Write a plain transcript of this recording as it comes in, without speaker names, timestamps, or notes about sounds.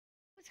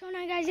What's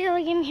going on, guys?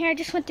 Yellow Gaming here. I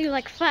just went through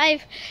like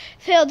 5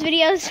 failed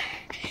videos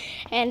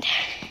and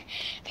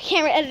the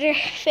camera editor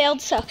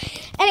failed. So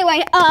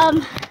anyway,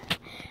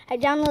 I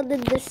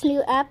downloaded this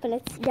new app and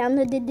it's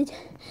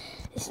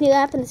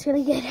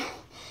really good.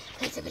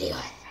 That's a video.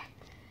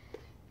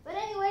 But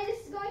anyway,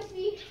 this is going to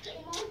be a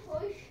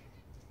montage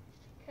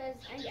because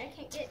I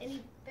can't get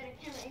any better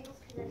camera angles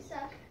because I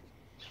suck.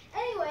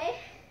 Anyway,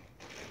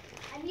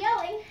 I'm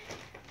yelling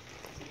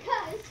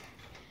because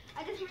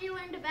I just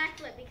relearned a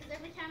backflip because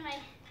every time I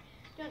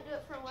don't do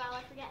it for a while,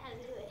 I forget how to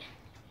do it.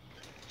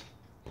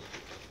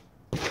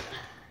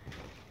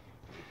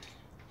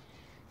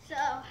 So,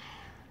 I'm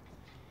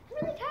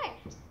really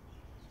tired.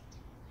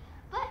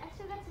 But I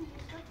still got some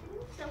stuff to do,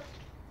 so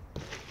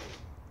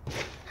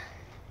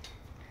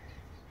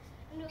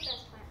I'm doing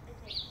fast plant, I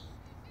think.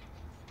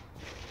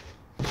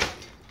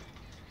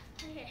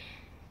 Okay.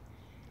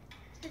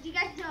 As you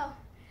guys know,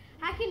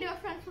 I can do a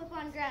front flip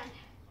on ground.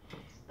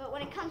 But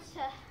when it comes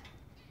to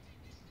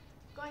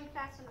going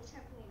fast on the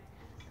trampoline, I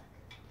kind of suck.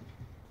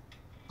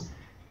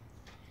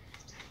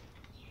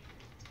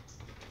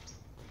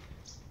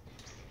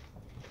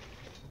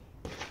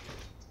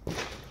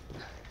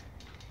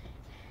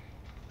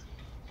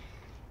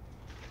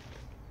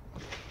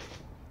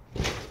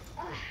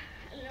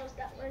 I don't know what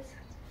that was.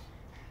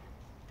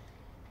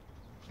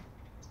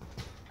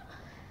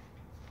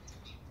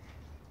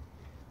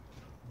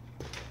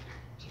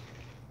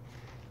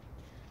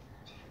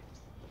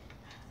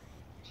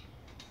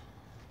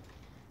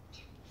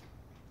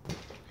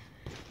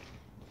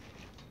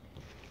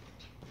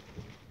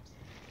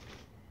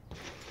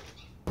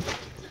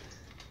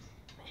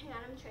 Hang on,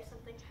 I'm gonna try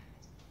something.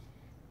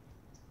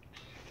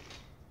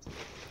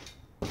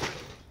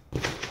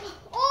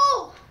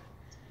 Oh!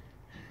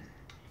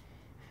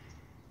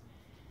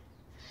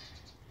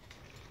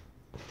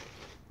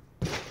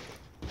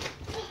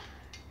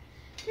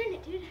 Turn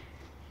it, dude.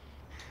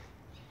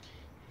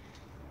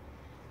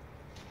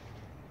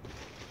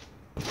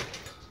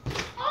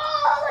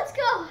 Oh, let's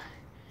go.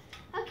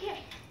 Okay.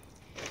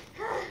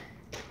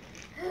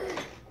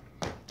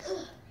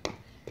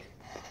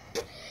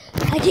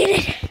 I did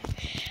it.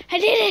 I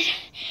did it.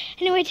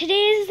 Anyway, today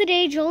is the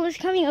day Joel is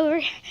coming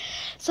over,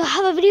 so I'll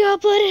have a video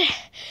uploaded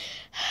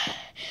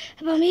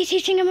about me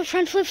teaching him a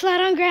front flip flat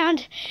on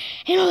ground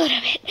in a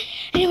little bit.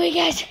 Anyway,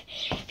 guys,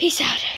 peace out.